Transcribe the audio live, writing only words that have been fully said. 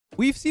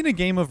We've seen a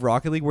game of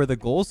Rocket League where the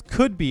goals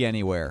could be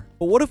anywhere.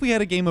 But what if we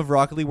had a game of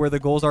Rocket League where the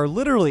goals are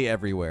literally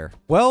everywhere?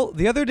 Well,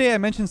 the other day I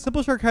mentioned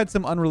Simple Shark had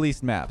some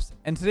unreleased maps,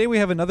 and today we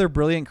have another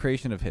brilliant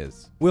creation of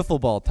his,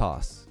 Wiffle Ball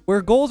Toss,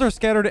 where goals are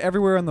scattered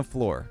everywhere on the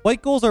floor.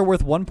 White goals are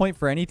worth 1 point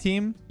for any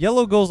team,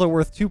 yellow goals are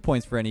worth 2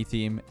 points for any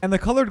team, and the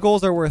colored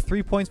goals are worth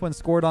 3 points when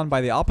scored on by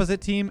the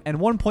opposite team and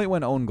 1 point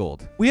when own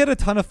goaled. We had a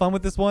ton of fun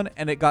with this one,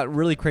 and it got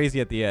really crazy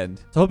at the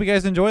end. So hope you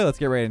guys enjoy. Let's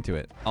get right into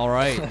it. All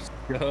right. Let's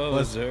go,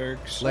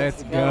 Zerks.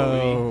 Let's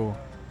go.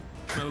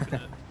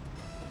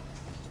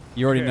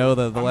 You already know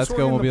the Let's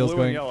Go mobile's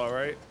going. Yellow,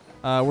 right?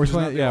 We're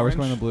swinging, yeah, we're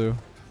swinging the blue.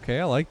 Okay,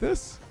 I like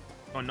this.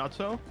 Oh, not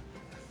so?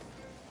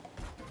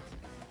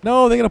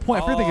 No, they get a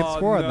point. I figured they could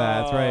score on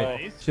that. That's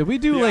right. Nice. Should we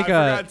do like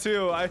I a?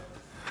 forgot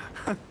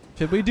too.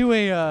 Should we do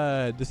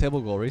a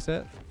disable goal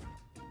reset?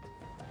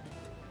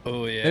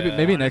 Oh yeah.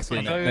 Maybe next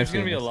game. There's Next gonna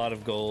game. be a lot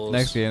of goals.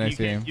 Next game. Next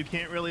game. You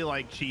can't really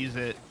like cheese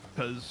it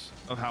because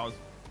of how it's,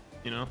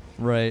 you know,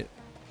 Right.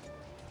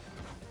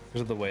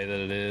 Because of the way that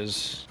it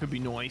is. could be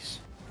noise.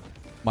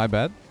 My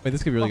bad. Wait,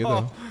 this could be really good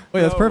though. Oh,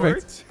 Wait, that's no, it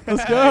perfect. worked.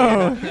 Let's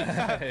go.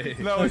 Nice.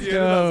 No, Let's yeah,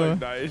 go.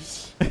 that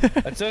was like nice.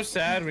 That's so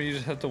sad when you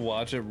just have to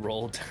watch it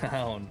roll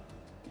down.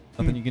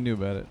 Nothing you can do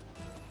about it.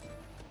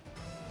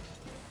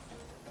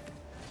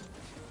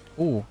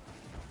 Ooh.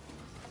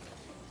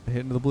 They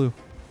hit into the blue.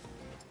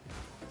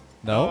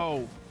 No.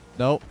 Oh,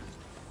 Nope.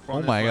 going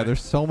Oh this my way. god,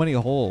 there's so many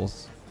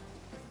holes.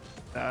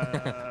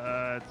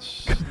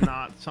 It's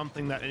not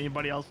something that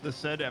anybody else has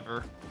said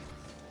ever.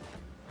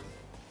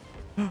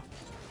 I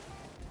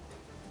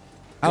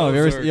don't know,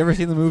 Go, have Zerk. you ever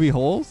seen the movie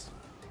Holes?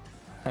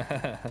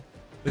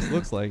 This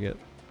looks like it.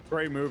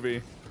 Great movie.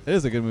 It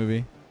is a good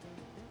movie.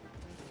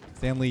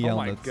 Stanley Yelnats. Oh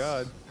my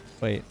god.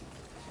 Wait.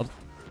 Oh.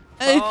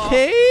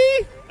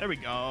 Okay. There we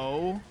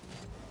go.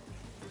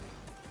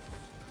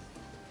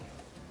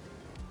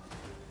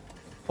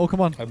 Oh,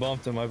 come on. I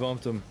bumped him.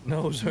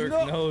 No, Zerk.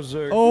 No,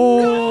 Zerk.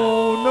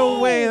 Oh, no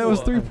way. That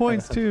was 3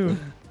 points too.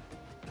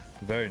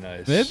 Very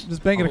nice. Mid?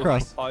 Just bang it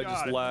across. I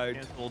just God, lagged.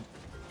 canceled.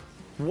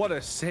 What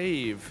a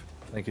save.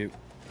 Thank you.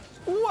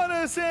 What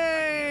a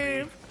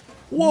save.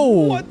 Whoa.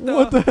 What the-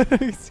 What the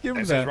heck? Skim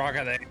This is that.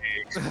 Rocket League.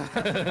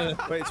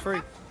 Wait, it's free.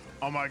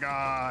 Oh my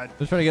god. I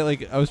was trying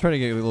to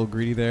get a little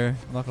greedy there.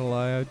 I'm not gonna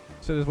lie. I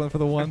should have just went for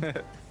the one.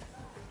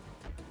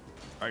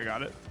 I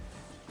got it.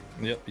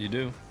 Yep, you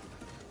do.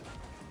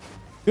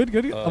 Good.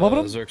 I'm up on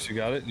him. Zerks, you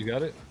got it. Zerks, you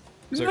got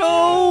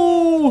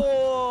No.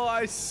 Oh,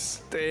 I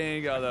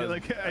stink out I feel of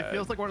like it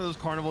feels like one of those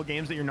carnival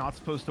games that you're not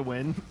supposed to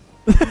win.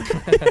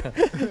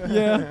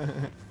 Yeah. it.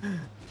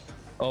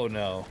 Oh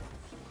no.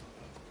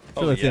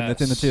 Sure, that's in.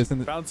 That's in the two. It's in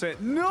the. Bounce it.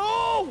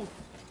 No!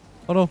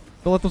 Oh no!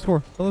 Don't let them score.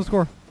 Don't let them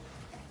score.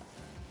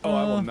 Oh,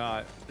 I will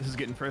not. This is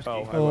getting frisky.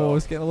 Oh, I Oh, will.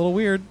 it's getting a little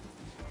weird.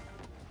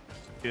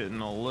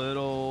 Getting a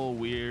little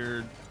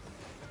weird.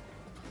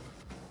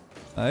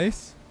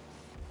 Nice.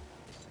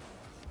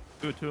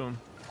 Do it to him.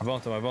 I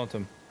bumped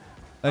him.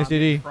 Nice,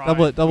 JD.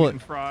 Double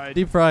it. Fried.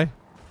 Deep fry.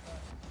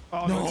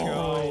 Oh, no. Let's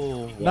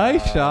go.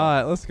 Nice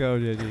shot. Let's go,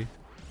 JD.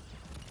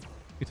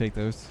 You take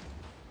those.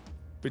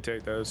 We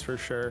take those for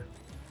sure.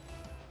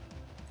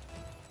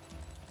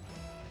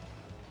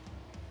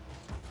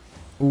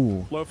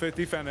 Ooh. Low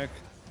 50 Fennec.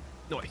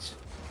 Nice.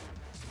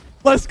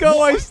 Let's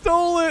go. I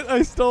stole it.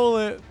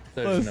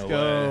 There's Let's no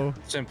go.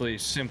 way.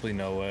 Simply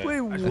no way.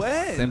 Wait,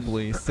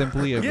 when?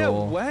 Simply a yeah,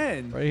 goal.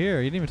 when? Right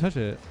here. You didn't even touch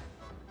it.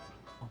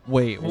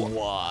 Wait, what?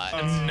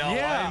 No,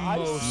 Yeah, I I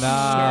most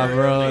Nah, certainly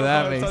bro.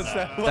 That touched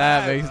makes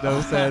that makes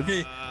no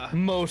sense.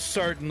 most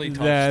certainly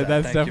touched Yeah, that.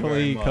 that's Thank you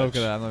very definitely much.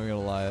 coconut. I'm not even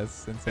gonna lie.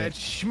 That's insane. It's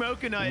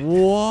smoking it.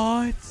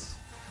 What?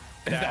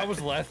 If that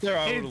was Leth there,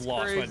 I would have It's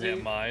lost my crazy.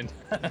 damn mind.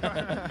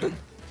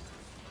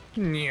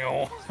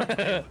 No.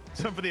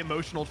 Some for the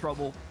emotional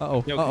trouble.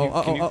 Uh-oh. Yo,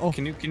 Uh-oh.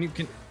 can you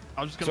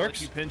I was just gonna let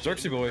Zerks? you pinch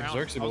Zerksy it boy, around.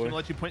 Zerksy I was boy. gonna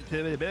let you point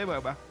to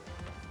the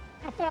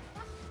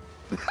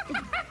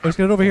Let's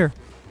get it over here.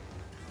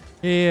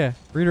 Yeah.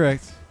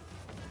 Redirect.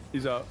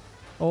 He's up.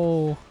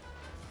 Oh.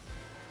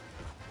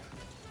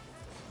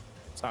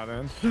 It's not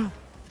in.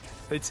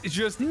 It's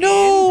just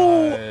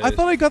No! Nice. I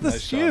thought I got the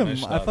Nice shot, skim.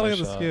 nice I shot, thought I got nice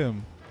the shot.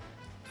 skim.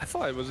 I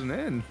thought it wasn't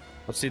in.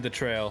 Let's see the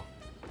trail.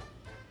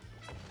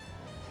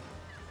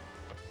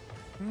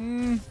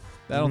 I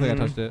don't think I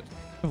touched it.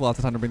 I have lots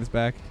of time to bring this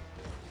back.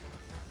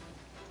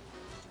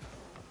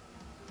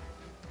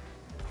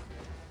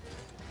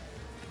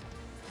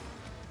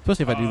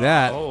 Especially if I do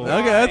that. Oh,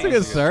 Okay, that's a good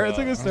nice. start. That's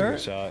a good That's a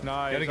start. shot.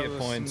 Nice. Gotta that get was a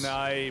points.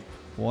 Snipe.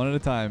 One at a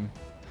time.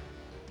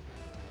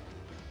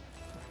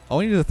 All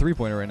we need is a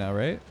three-pointer right now,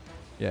 right?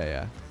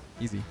 Yeah.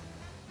 Easy.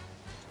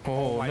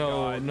 Oh, my no,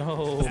 God.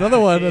 no. That's another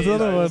one. That's is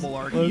another one.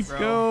 malarkey, Let's bro.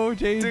 go,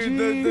 JG.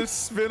 Dude, the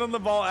spin on the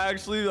ball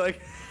actually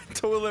like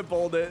toilet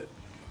bowled it.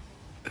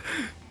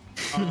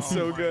 Oh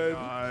So my good.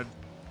 God.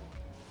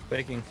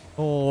 Faking.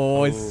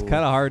 Oh, it's Oh.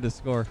 kind of hard to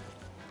score.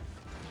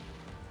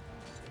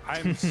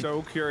 I'm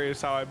so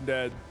curious how I'm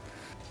dead.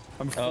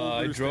 I'm full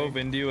I boosting. drove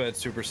into you at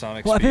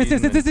supersonic Well, speed.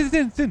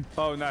 it's in.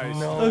 Oh, nice.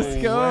 No.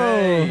 Let's go.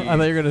 way. I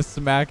thought you were gonna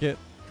smack it.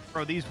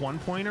 Bro, these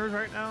one-pointers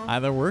right now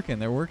They're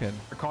working.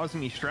 are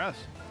causing me stress.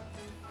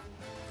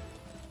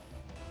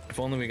 If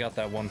only we got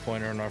that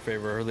 1-pointer in our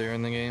favor earlier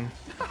in the game.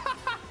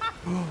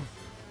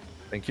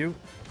 Thank you.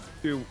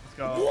 Dude, Let's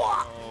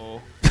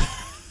go.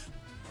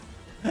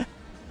 I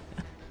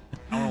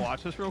want to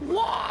watch this real quick.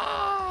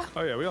 oh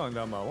yeah, we only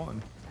down by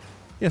 1.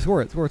 Yeah,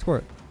 score it. Score it. Score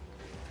it.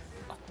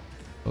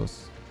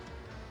 Close.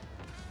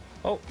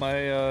 Oh, my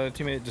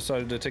teammate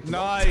decided to take the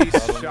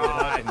Nice ball.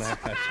 shot.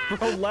 I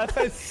Bro, Leth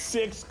has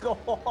 6 goals.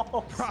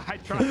 I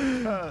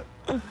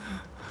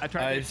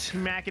tried to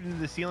smack it into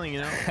the ceiling, you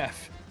know?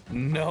 have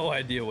no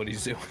idea what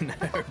he's doing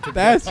there.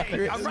 That's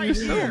Hey, I'm right you're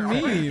so here, I'm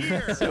right mean.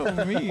 here. That's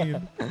so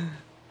mean.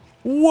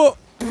 Whoa.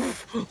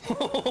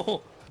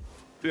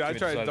 Dude, I tried to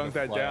Decided dunk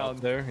that fly out down.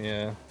 there.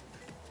 Yeah.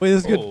 Wait,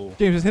 this is good. Oh.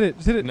 James, just hit it.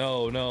 Just hit it.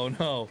 No, no,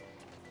 no.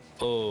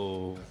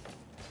 Oh.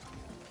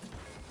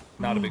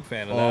 Not a big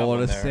fan of that. Oh, what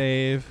one a there.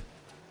 save.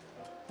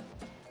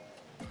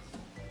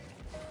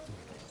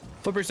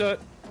 Flip reset.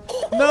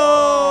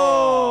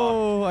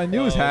 No! I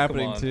knew it was Oh, come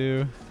happening on.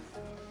 too.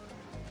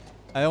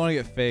 I don't want to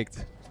get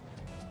faked.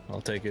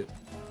 I'll take it.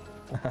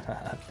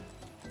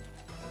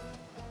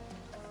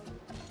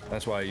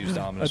 That's why I use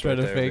dominance. I tried right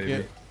to there, fake baby.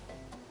 it.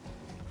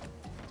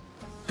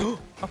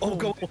 Oh,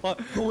 go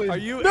on. Are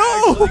you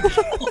No!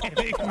 actually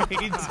kidding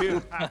me,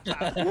 dude?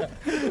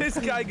 This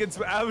guy gets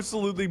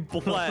absolutely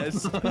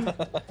blessed.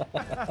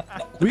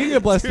 We can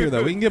get blessed here,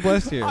 though. We can get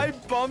blessed here. I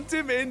bumped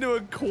him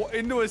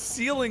into a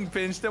ceiling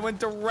pinch that went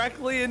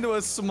directly into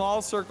a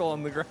small circle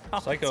on the ground.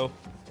 Psycho.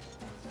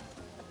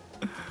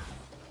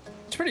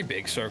 It's a pretty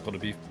big circle to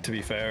be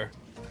fair.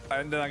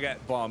 And then I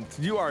got bumped.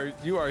 You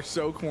are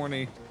so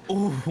corny.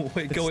 Ooh,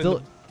 wait, It's go still-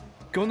 in the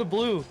go in the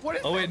blue. What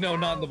is Oh wait, no,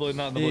 not in the blue,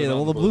 not in the blue. Yeah, not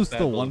well, in the blue. blue's Bad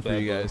still blue, one for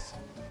bad you blue. guys.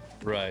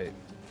 Right.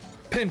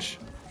 Pinch.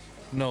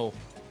 No.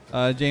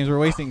 James, we're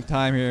wasting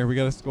time here. We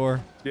got to score.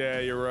 Yeah,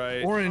 you're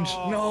right. Orange.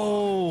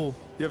 No.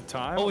 You have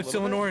time? Oh, A it's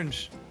still little an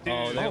bit? orange.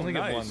 Oh, they Oh, only get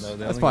nice. one though.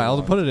 They That's only fine. get I'll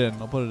one. put it in.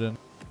 I'll put it in.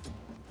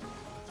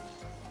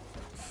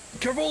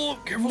 Careful,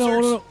 careful, No,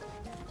 Zerx. no, no.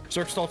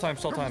 Zerx, stall time,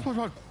 stall time.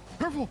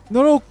 Careful.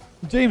 No, no.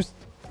 James.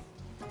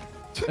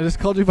 I just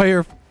called you by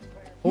your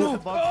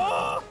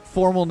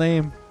formal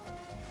name.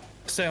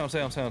 Stay on,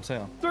 stay on, stay on, stay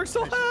on. Zerx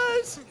still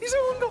has. He's a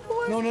one goal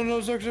away. No, no, no,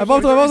 Zerx. I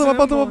bumped him. I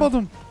bumped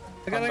him.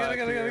 I got it, I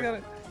got it, I got it, I got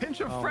it.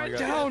 Pinch of Oh my Fred God.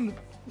 Down.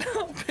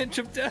 Pinch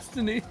of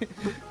destiny.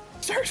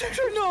 Zerx,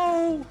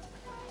 no.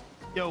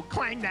 Yo,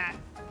 clang that.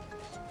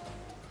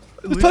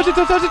 Just touch it.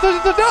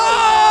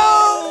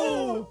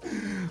 No!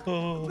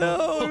 Oh.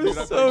 No, it Dude, was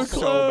I so played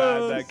so bad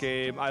close. that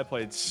game. I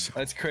played so.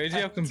 That's crazy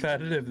how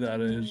competitive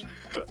that is.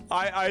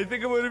 I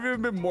think it would have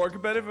even been more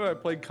competitive if I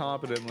played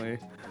competently.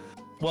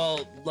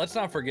 Well, let's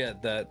not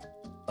forget that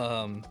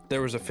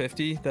there was a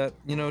 50 that,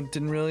 you know,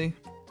 didn't really.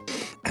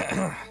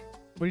 What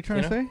are you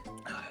trying to say?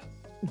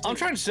 I'm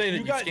trying to say that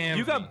you scammed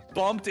You me. got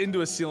bumped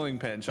into a ceiling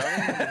pinch. Okay,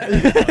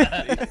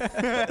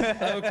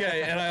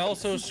 and I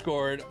also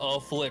scored a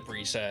flip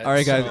reset. All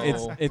right,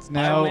 guys. so It's I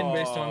now win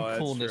based Oh, on that's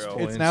coolness true.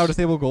 points. it's now a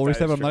disabled goal That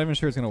reset, is but I'm not true. even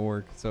sure it's gonna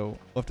work. So we'll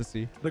have to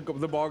see. the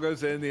ball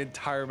goes in, the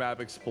entire map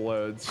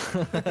explodes.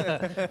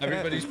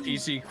 Everybody's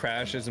PC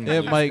crashes and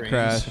It blue might screens.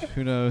 crash.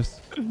 Who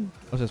knows?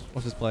 Let's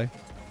just play.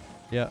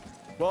 Yeah.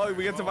 Well,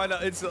 we get to find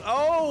out. It's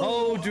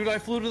Oh, dude, I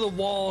flew to the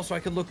wall so I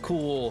could look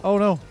cool. Oh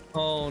no.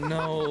 Oh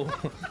no.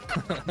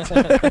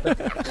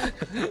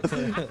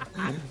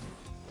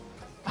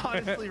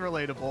 Honestly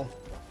relatable.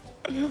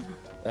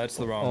 That's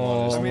the wrong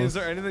Oh. one. I mean, is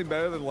there anything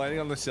better than landing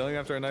on the ceiling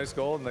after a nice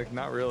goal? And like,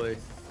 not really.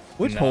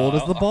 Which No, hole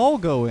does the I- ball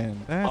go in?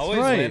 I That's always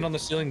right. land on the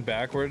ceiling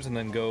backwards and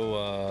then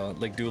go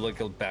like do like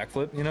a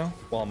backflip, you know,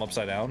 while I'm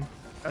upside down.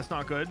 That's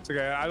not good. It's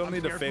okay. I don't I'm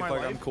need to scared for fake my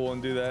like I'm life. cool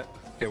and do that.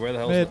 Okay, where the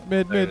hell Mid, is it?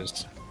 mid, There it mid.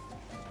 is.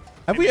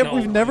 Have we? No,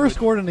 We've never you would-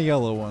 scored in a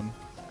yellow one.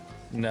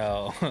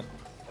 No.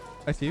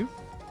 I see you.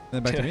 And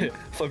then back to me.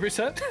 Flip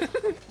reset.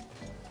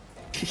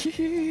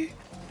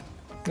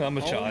 I'm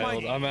a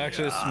child. I'm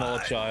actually a small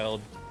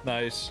child.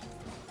 Nice.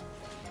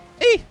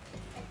 Hey.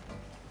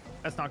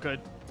 That's not good.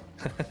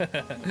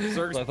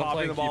 Zerg's Let them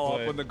popping the flank ball you, up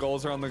boy. when the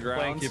goals are on the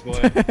ground. Thank you,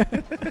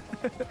 boy.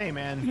 Hey,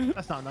 man.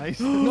 That's not nice.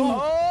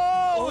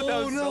 Oh, that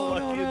Oh, was no, so no,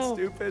 lucky no. and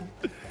stupid.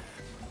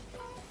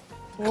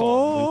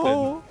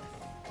 Oh.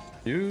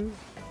 You?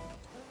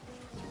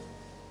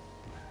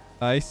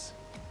 Nice.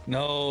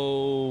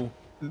 No.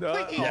 No. Oh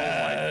my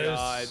Yes.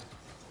 god.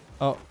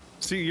 Oh.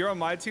 See, you're on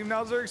my team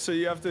now, Zerg, so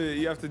you have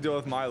to deal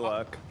with my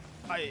luck.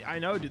 I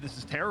know, dude. This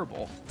is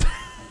terrible.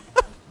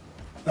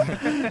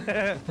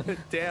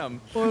 Damn.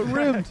 Well, it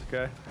rimmed.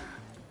 Okay.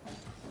 I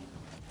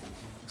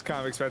was kind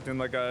of expecting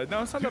like a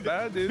no, it's not that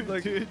bad, dude.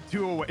 Like,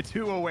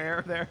 Too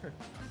aware there.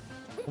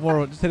 One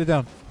more. Just hit it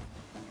down.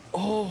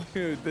 oh,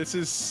 dude, this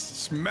is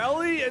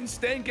smelly and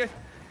stinky.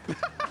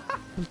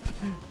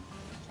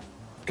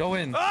 Go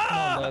in. Ah! Come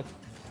on, Leth.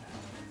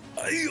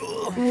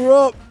 We're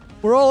up.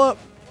 We're all up.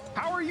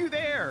 How are you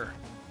there?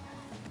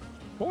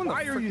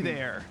 Why are you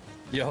there?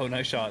 Yo,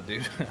 nice shot,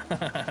 dude.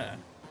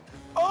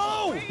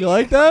 Oh You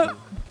like that?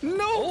 no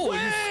Oh, you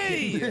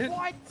way! skated.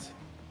 What?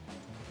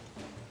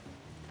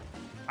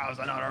 How's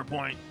that not our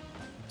point?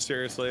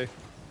 Seriously.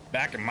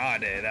 Back in my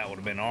day, that would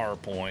have been our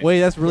point. Wait,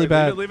 that's really Wait,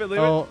 bad. leave it, leave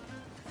it, leave it. Oh.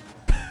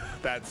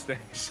 That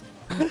stinks.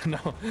 No.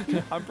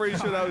 I'm pretty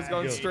sure that was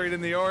going straight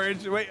in the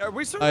orange. Wait, are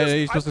we supposed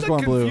You're supposed to score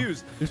on blue. You're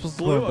supposed to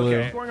score on blue.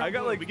 Okay. I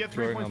got like we get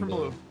 3 points from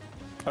blue.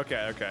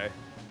 Okay.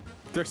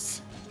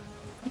 There's.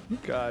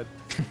 God.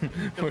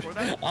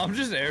 I'm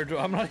just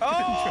I'm not even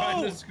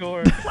trying to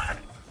score.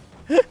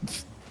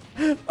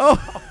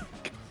 Oh.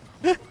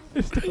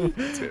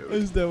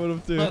 It's that one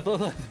of 2.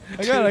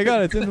 I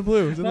got it. It's in the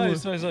blue. It's in the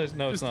Nice. blue.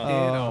 No, it's not.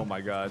 Oh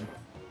my God.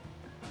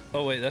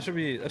 Oh wait, that should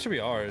be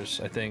ours,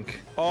 I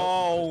think.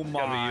 Oh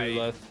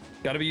my.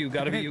 Gotta be you,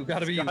 Leth.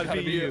 Gotta be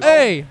you.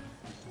 Hey.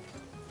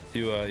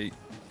 You Oh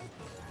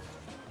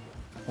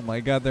my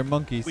God, they're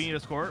monkeys. We need a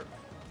score.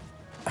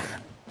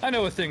 I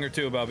know a thing or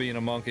two about being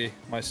a monkey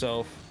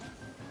myself.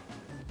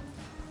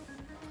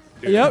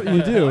 Yep,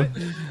 you do.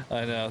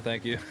 I know,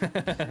 thank you.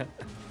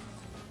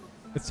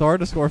 It's hard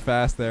to score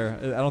fast there.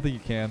 I don't think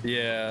you can.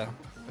 Yeah.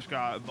 Just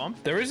got a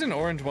bump. There is an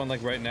orange one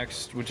like right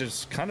next, which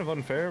is kind of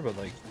unfair, but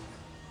like,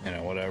 you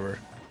know, whatever.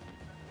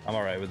 I'm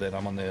alright with it.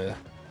 I'm on the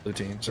blue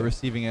team. The So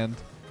receiving end.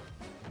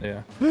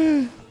 yeah.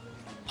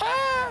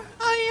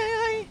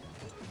 Hi.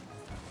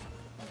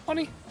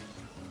 Honey.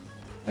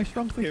 I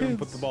shrunk the Can't even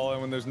kids. put the ball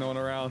in when there's no one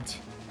around.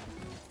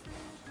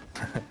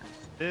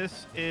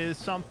 This is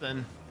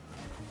something.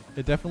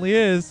 It definitely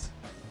is.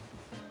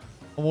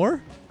 One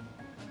more?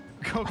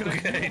 Coconut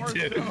Okay,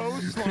 dude. so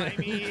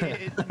slimy.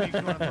 It makes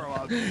me want to throw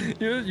up.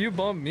 You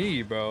bumped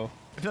me, bro.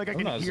 I feel like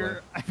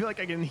I feel like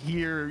I can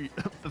hear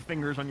the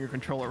fingers on your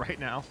controller right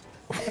now.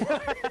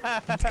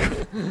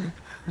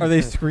 Are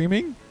they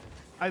screaming?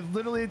 I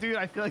literally, dude,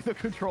 I feel like the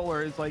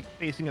controller is like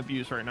facing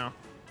abuse right now.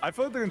 I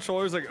feel like the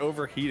controller's like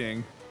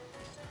overheating.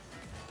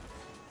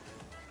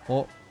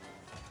 Well,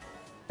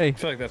 hey. I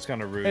feel like that's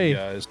kind of rude, Hey.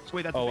 guys.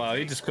 Wait, that's Oh a big wow, he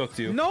thing. just cooked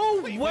you.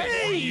 No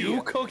way!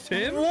 You cooked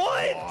him?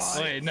 What?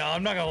 Wait, no,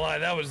 I'm not gonna lie.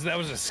 That was a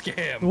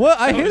scam. What?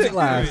 I That hit was it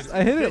last.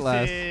 I hit it This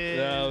last. is-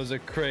 That was a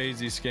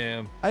crazy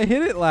scam. I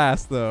hit it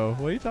last, though.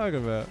 What are you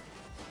talking about?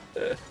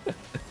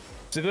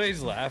 See the way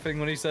he's laughing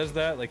when he says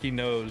that? Like he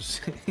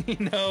knows. He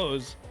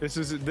knows. This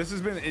has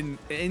been an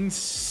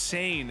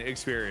insane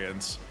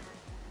experience.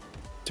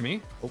 To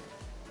me?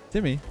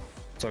 Timmy.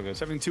 It's all good. Just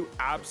having 2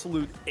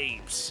 absolute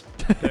apes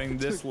getting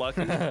this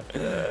lucky.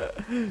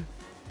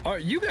 All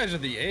right, you guys are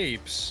the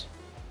apes.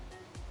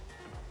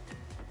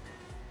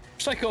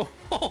 Psycho.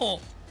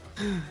 Oh.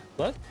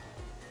 What?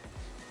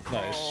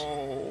 Nice.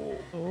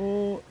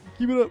 Oh,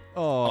 keep it up.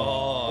 Oh,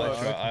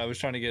 Oh. I was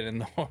trying to get in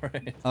the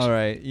orange. All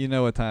right. You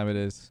know what time it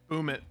is.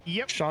 Boom it.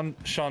 Yep.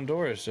 Sean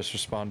Doris just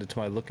responded to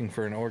my looking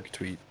for an org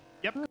tweet.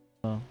 Yep.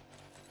 Oh.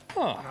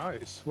 Huh.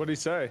 Nice. What'd he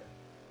say?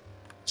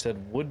 Said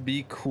would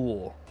be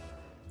cool.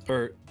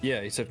 Or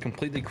yeah, he said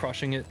completely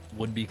crushing it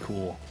would be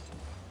cool.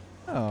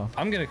 Oh.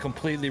 I'm gonna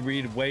completely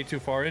read way too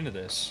far into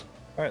this.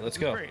 All right, let's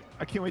go. Great.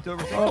 I can't wait to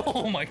overthrow.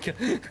 Oh my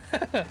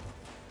god.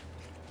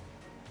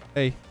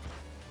 Hey.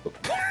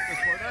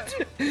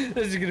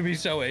 This is gonna be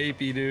so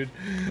apey, dude.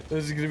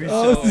 This is gonna be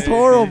Oh, so this is apey.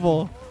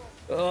 horrible.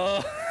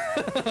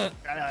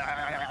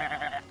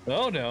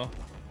 Oh no.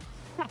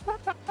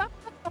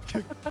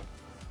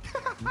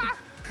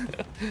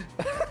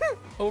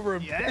 Over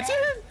a Yeah. It's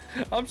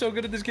in! I'm so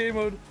good at this game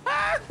mode.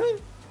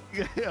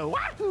 Yeah,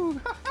 wahoo!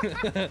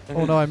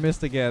 Oh no, I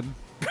missed again.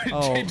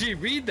 Oh.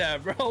 JG, read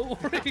that, bro.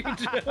 What are you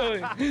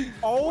doing?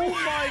 Oh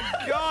my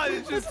God!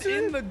 It's just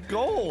in the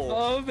goal.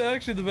 I'm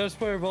actually the best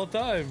player of all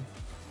time.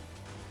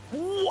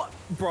 What,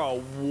 bro?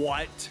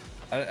 What?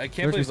 I can't Where'd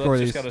you believe score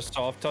Leth just these? got a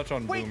soft touch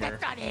on Boomer.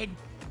 Oh my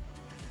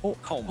Oh.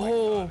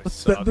 God! I The,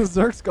 suck. the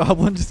Zerx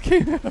Goblin just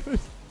came out.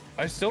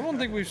 I still don't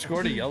think we've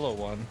scored a yellow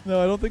one.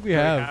 No, I don't think we We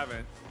have.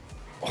 haven't.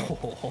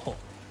 Oh.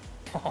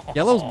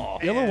 Yellow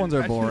ones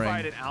are And If I had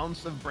boring. an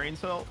ounce of brain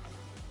cell.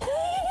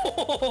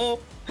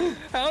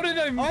 How did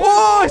I miss?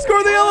 Oh, I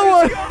scored the yellow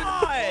one.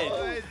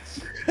 God!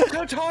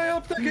 Go tie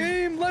up the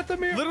game.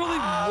 Lethamyr. Literally,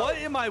 what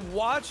am I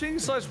watching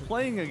 /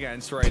 playing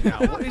against right now?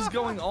 What is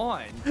going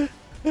on?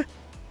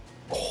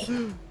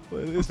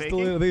 It's still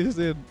in. I think it's just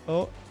in.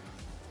 Oh.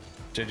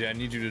 JJ, I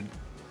need you to.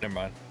 Never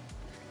mind.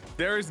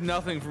 There is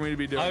nothing for me to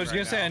be doing. I was right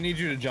gonna say now. I need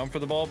you to jump for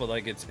the ball, but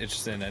like it's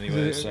just in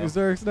anyway. So.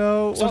 Zerx,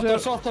 no. Watch Soft touch,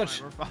 out. soft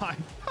touch. We're fine.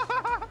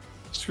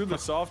 Screw the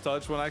soft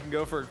touch. When I can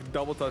go for a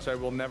double touch, I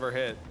will never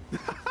hit.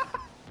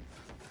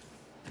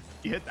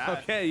 You hit that.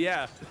 Okay,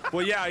 yeah.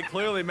 Well, yeah, I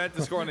clearly meant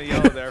to score on the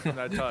yellow there from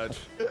that touch.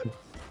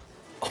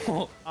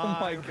 Oh, Oh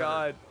my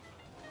God.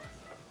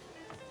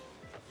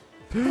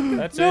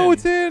 that's No, in.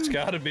 it's in. It's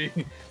gotta be.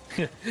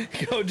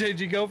 Go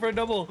JG, go for a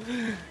double.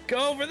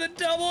 Go for the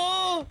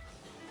double.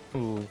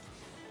 Ooh,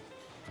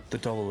 the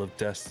double of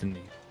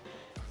destiny.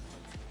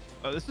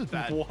 Oh, this is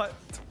bad. What?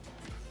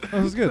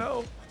 That was good.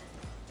 No.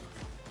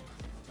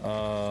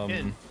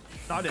 In.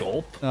 Not in.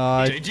 Gulp.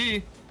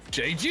 JG.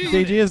 JG.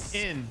 JG is.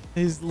 In.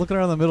 He's looking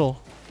around the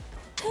middle.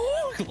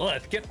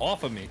 Leth, get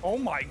off of me. Oh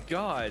my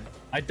God.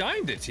 I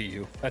dined it to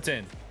you. That's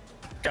in.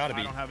 Gotta I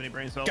be. don't have any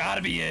brain cells.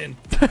 Gotta be in.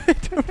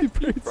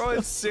 Bro,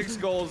 it's 6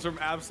 goals from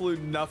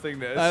absolute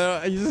nothingness. I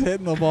don't. You're just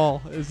hitting the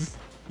ball. It's just,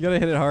 you gotta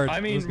hit it hard. I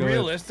mean, Just go ahead.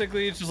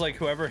 realistically, it's just like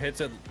whoever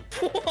hits it.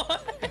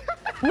 What?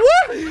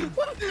 What?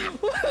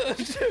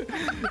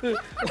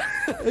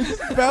 It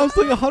just bounced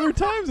like 100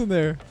 times in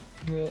there.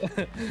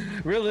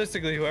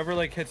 Realistically, whoever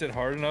like hits it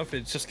hard enough,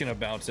 it's just gonna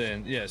bounce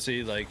in. Yeah,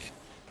 see, like,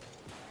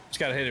 just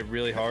gotta hit it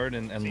really hard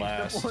and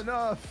last. Simple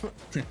enough.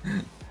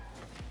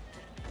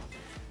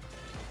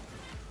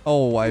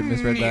 Oh, I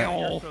misread that.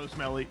 You're so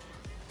smelly.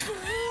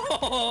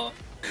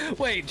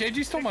 Wait,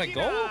 JG stole my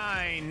goal?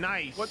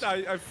 Nice. What?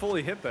 I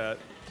fully hit that.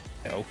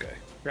 Yeah, okay.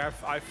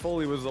 I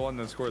fully was the one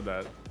that scored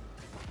that.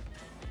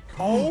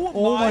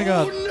 Oh my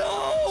god.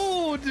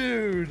 Oh no,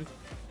 dude.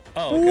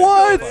 Oh, okay.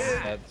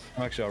 What?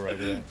 I'm actually alright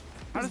with that.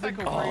 How does that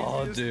go?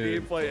 Oh, Craziest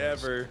dude. gameplay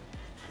ever.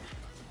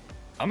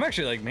 I'm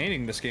actually like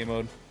maining this game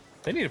mode.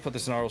 They need to put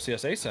this in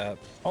RLCS ASAP.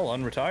 I'll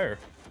unretire.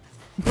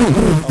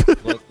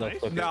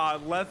 Nah,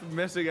 Leth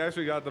missing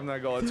actually got them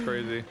that goal. It's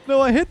crazy.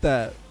 No, I hit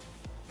that.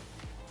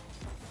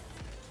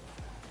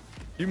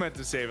 You meant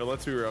to save it.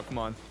 Let's be real. Come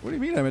on. What do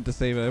you mean I meant to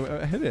save it?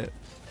 I hit it.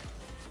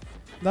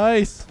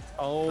 Nice.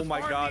 Oh my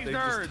Farm god, these they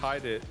nerds. just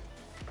tied it.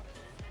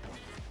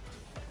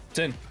 It's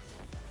in.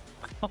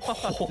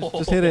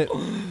 Just hit it.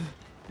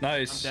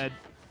 Nice. I'm dead.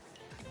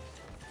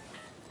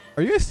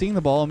 Are you guys seeing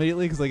the ball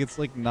immediately? Because like it's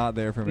like not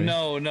there for me.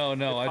 No.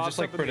 I Pops just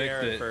like up in the predict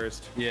air it.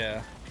 first.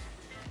 Yeah.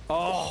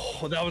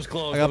 Oh, that was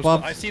close. I got That was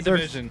bumped. I see the Search.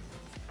 vision.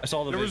 I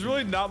saw the There was vision.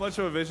 really not much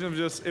of a vision.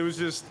 It was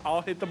just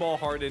I'll hit the ball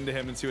hard into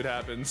him and see what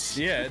happens.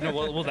 Yeah, no,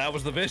 well, that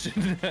was the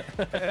vision.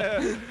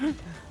 I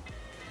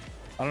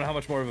don't know how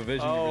much more of a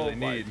vision you Oh really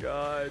my need.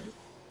 god.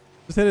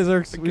 Just hit it,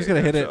 Zerks. We're just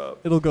gonna hit it. Catch up.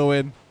 It'll go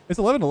in. It's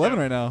 11-11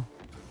 right now.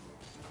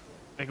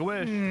 Make a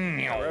wish.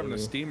 We're having a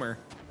steamer.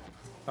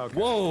 Okay.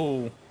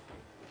 Whoa.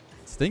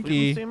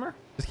 Stinky. Steamer?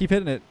 Just keep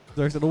hitting it,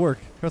 Zerks. It'll work.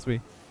 Trust me.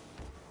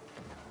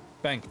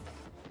 Bang.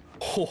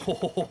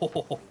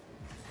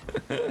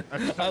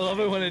 I love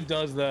it when it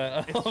does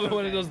that. I love it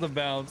when it does the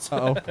bounce.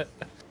 Uh-oh.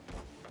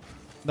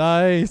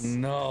 Nice.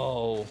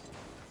 No.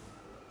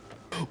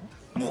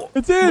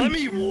 It's in. Let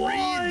me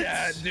read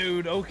that,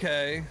 dude.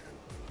 Okay.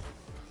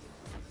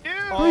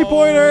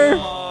 Three-pointer.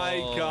 Oh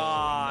my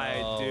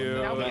god, No, dude.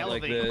 no, Now we not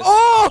like elevate. this.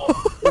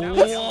 Oh!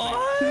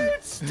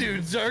 What?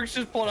 Dude, Zerks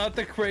just pulled out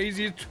the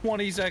craziest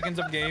 20 seconds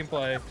of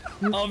gameplay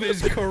of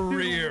his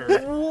career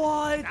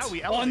What? Now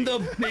we on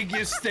elevate. the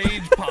biggest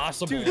stage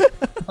possible.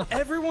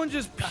 Everyone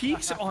just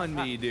peeks on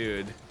me,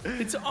 dude.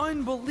 It's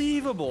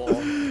unbelievable.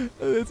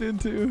 It's in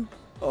too. Wait,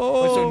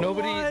 Oh. so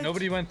what?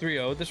 nobody went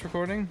 3-0 this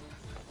recording?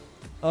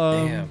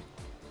 Um, Damn.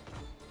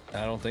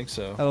 I don't think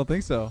so. I don't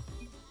think so.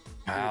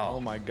 Wow. Oh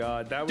my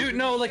god, that was Dude,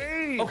 no, like,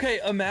 insane. okay,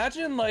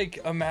 imagine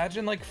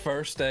like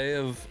first day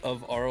of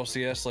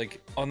RLCS,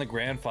 like on the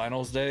grand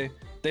finals day,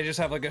 they just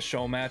have like a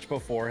show match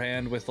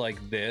beforehand with like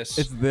this.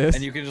 It's this?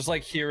 And you can just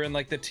like hear in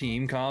like the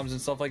team comms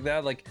and stuff like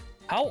that. Like,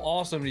 how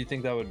awesome do you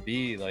think that would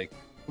be? Like,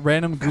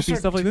 Random goofy start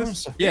stuff like doing this.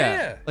 stuff. Yeah.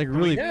 Yeah. Like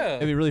really. Yeah.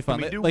 It'd be really fun.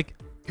 Can we do- Like,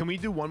 Can we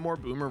do one more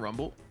Boomer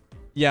Rumble?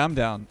 yeah, I'm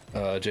down.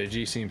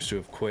 JG seems to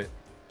have quit.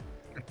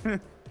 I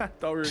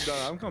thought we were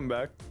done. I'm coming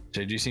back.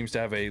 JG seems to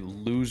have a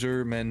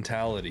loser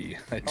mentality.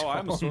 Oh,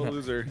 I'm a sore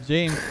loser.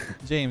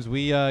 James,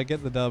 we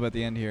get the dub at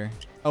the end here.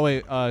 Oh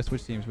wait,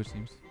 switch teams.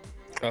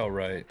 Oh,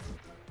 right.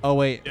 Oh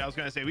wait. Yeah, I was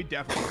gonna say we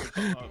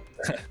definitely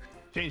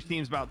change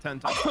teams about 10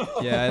 times.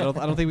 Yeah, I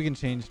don't think we can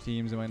change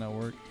teams. It might not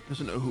work.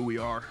 Doesn't know who we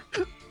are.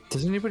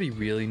 Does anybody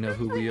really know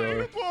who we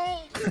are?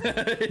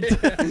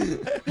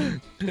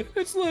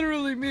 It's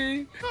literally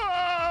me.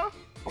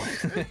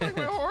 It's like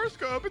my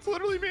horoscope. It's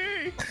literally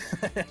me.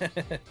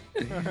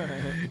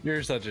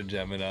 You're such a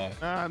Gemini.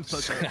 I'm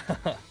such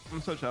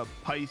a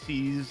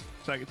Pisces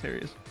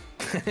Sagittarius.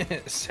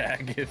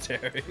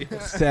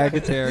 Sagittarius.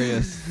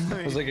 Sagittarius.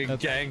 It was like a That's-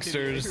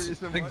 gangster's,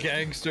 so the much.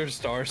 gangster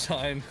star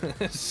sign.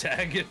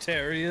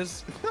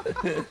 Sagittarius.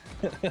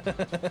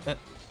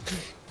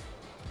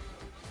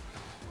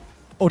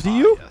 Oh, to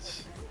you?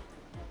 Yes.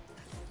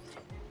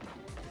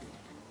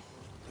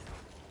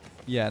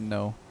 Yeah,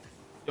 no.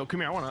 Yo,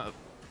 come here. I wanna.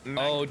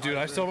 Oh, dude,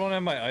 I still don't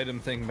have my item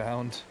thing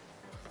bound.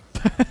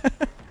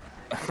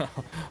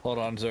 Hold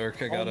on,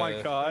 Zerk. I gotta. Oh my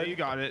Oh, god. you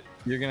got it.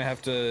 You're gonna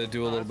have to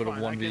do a little That's bit of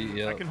fine. 1v.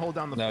 Yeah. I can hold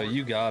down the. No, fort.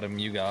 you got him.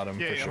 You got him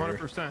Yeah, for yeah, sure.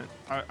 100%.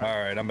 All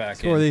right, I'm back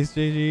Score in. these,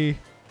 JG.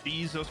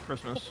 Jesus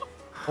Christmas.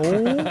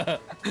 Oh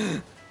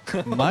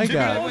my Dude,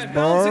 God, it's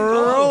bouncing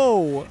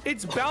bro.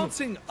 It's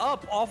bouncing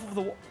up off of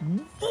the wall.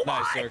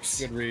 Nice, Zerk.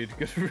 Good read.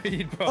 Good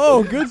read, bro.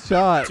 Oh, good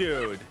shot.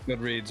 Dude.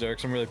 Good read,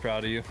 Zerk. I'm really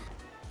proud of you.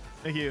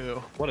 Thank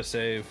you. What a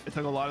save. It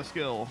took a lot of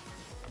skill.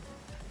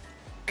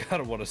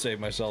 Gotta want to save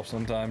myself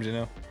sometimes, you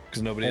know,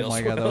 because nobody Oh else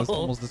my God, that was will.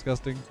 almost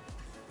disgusting.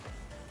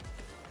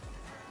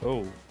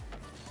 Oh.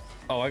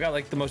 Oh, I got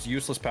like the most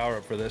useless power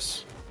up for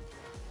this.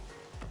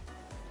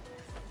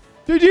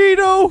 JG,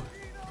 no.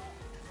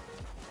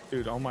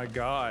 Dude, oh my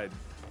god.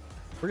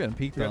 We're getting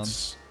peaked on.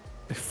 That's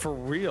for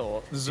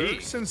real.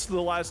 Zerk, since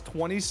the last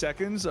 20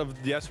 seconds of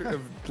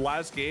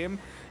last game,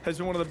 has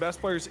been one of the best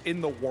players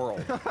in the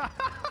world.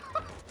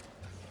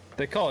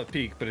 They call it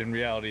peak, but in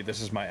reality,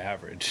 this is my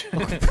average.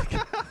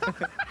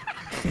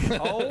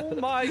 Oh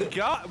my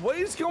god. What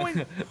is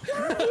going?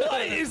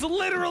 What is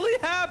literally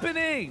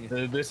happening?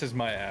 This is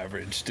my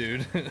average,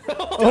 dude.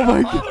 Oh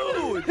my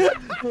god.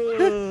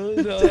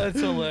 No, that's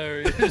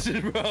hilarious,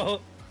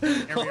 bro.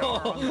 Here we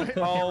are on the,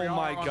 Oh here we are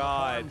my on the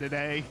God. farm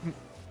today.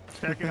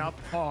 Checking out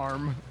the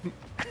farm.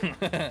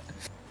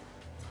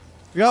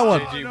 We got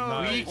one. JG,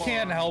 no. we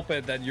can't help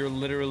it that you're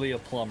literally a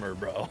plumber,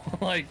 bro.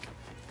 Like,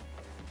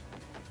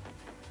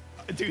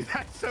 Dude,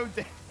 that's so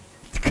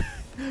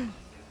damn.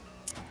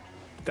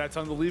 That's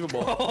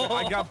unbelievable.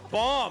 I got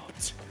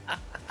bumped.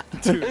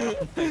 Dude,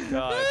 oh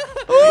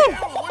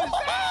my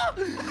god.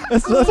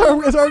 That's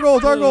our goal.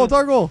 It's our goal. It's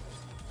our goal.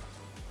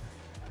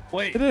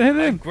 wait, Hit it, hit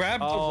it I in.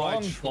 grabbed the Oh, I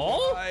wrong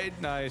ball? tried.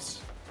 Nice.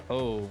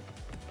 Oh.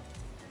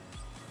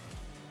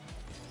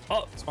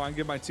 Oh, It's fine.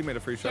 Give my teammate a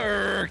free shot.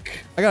 Dirk.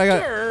 I got it.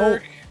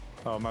 Dirk.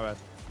 Oh, my bad.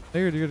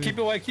 You're good. Keep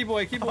away, keep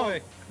away, keep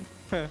away.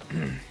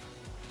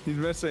 He's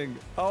missing.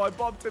 Oh, I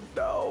bumped him.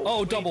 No.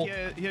 Oh, double.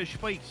 Yeah,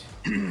 spikes.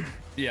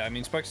 Yeah, I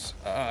mean, Specs,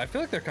 I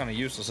feel like they're kind of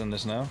useless in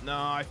this now. No,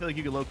 I feel like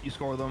you can low-key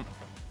score them.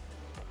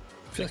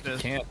 I feel like you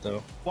this. can't,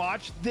 though.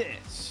 Watch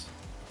this.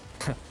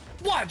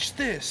 Watch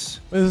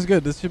this. This is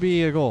good. This should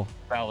be a goal.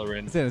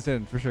 Valorant. It's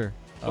in for sure.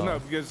 Well, no,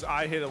 because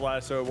I hit it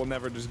last, so it will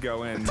never just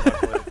go in.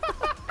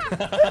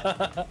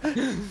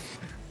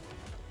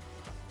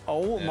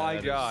 Oh Yeah, my that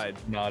is god.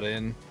 Not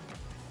in.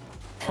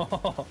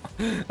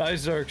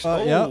 Nice, Zerks.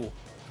 Yeah.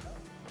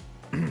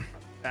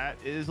 That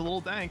is a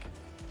little dank.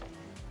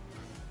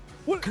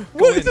 What?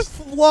 What? It in. just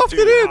lofted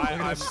Dude, in.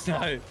 I'm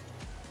Snipe.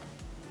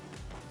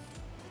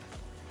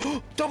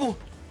 Double.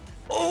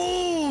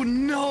 Oh,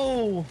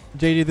 no.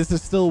 JD, this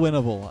is still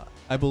winnable.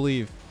 I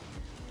believe.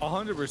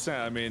 100%.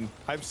 I mean,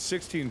 I have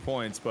 16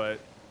 points, but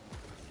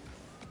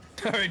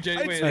All right, Jay,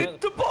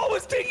 wait. the ball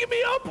was taking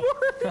me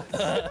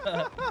upwards.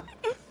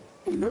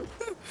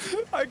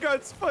 I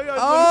got spiked. I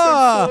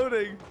Ah!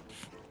 floating.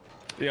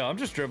 Yeah, I'm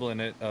just dribbling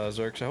it,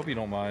 Zerks. I hope you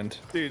don't mind.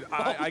 Dude,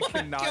 I Oh my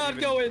cannot God,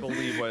 even go in.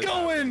 believe what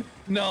Go in.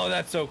 No,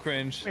 that's so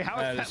cringe. Wait, how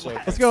is That that is so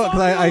last? Let's go. Cause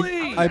I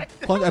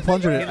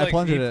plunged He, it. I like,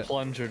 plunged he it.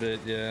 plunged it,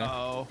 yeah.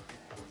 Uh-oh.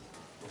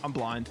 I'm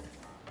blind.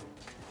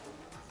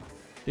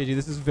 JG,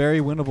 this is very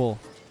winnable.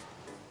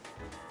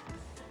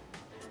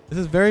 This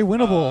is very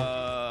winnable.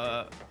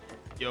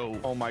 Yo.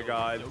 Oh my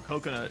god. Yo,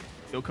 coconut.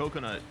 Yo,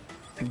 coconut.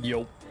 Yo.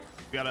 You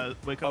gotta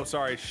wake up. Oh,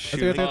 sorry. Okay,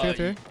 Shoot.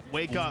 okay.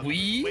 Wake up.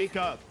 We? Wake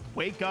up.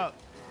 Wake up.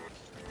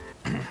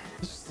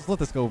 Just let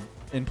this go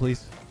in,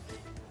 please.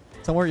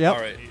 Somewhere. Yep.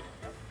 All right.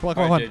 Come on.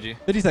 All right, JG. JG.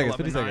 50 seconds.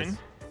 50 11-9. seconds.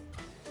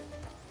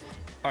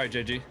 All right,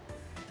 JG.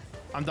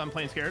 I'm done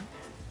playing scared.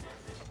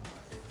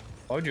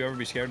 Why would you ever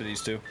be scared of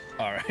these two?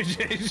 All right,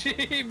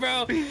 JG,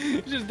 bro.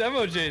 You're just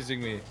demo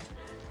chasing me.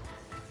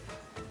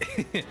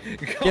 Go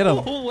Get him.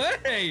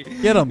 away.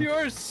 Get him. You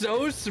are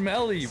so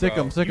smelly, Sick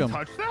bro. him. Sick You him.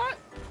 touch that?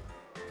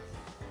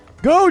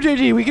 Go,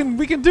 JG. We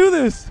can do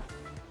this.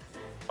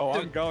 Oh,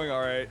 I'm going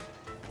all right.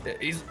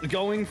 He's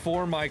going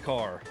for my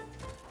car.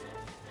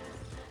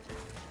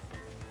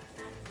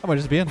 I might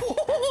just be in.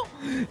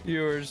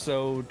 You are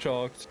so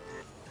chalked.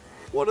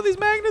 What are these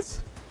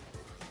magnets?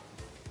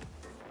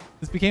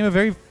 This became a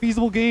very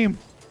feasible game.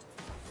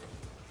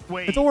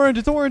 Wait. It's orange.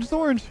 It's orange. It's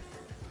orange.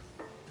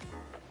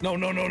 No,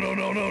 no, no, no,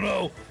 no, no,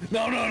 no.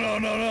 No, no, no,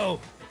 no, no.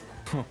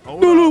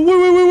 Hold No, no.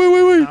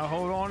 on. Wait. Now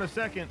hold on a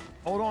second.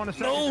 Hold on a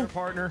second, No. there,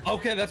 partner.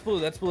 Okay, that's blue.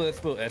 That's blue. That's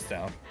blue. That's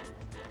down.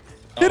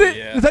 Hit Oh, it.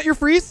 yeah. Is that your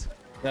freeze?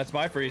 That's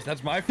my freeze.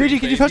 That's my freeze. JG,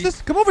 can you touch baby.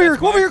 this? Come over here. That's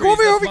Come over my here. Come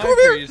over here. freeze, Come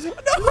over here.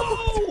 that's Come my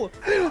over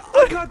here. No!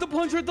 I got the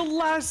plunger at the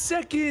last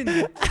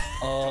second.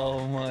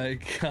 Oh my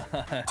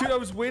god. Dude, I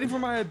was waiting for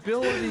my It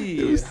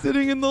ability. was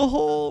sitting in the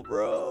hole,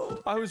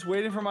 bro. I was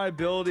waiting for my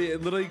ability.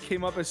 It literally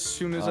came up as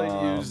soon as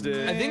I used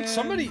it. I think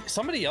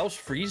somebody else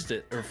freezed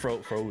it or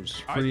froze.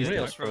 Freezed Somebody it.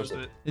 else froze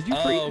it. Did you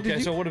Oh, freeze? okay,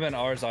 so it would have been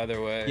ours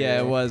either way. Yeah,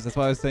 it was. That's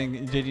why I was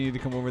saying JD needed to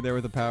come over there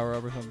with a power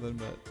up or something,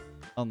 but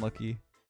unlucky.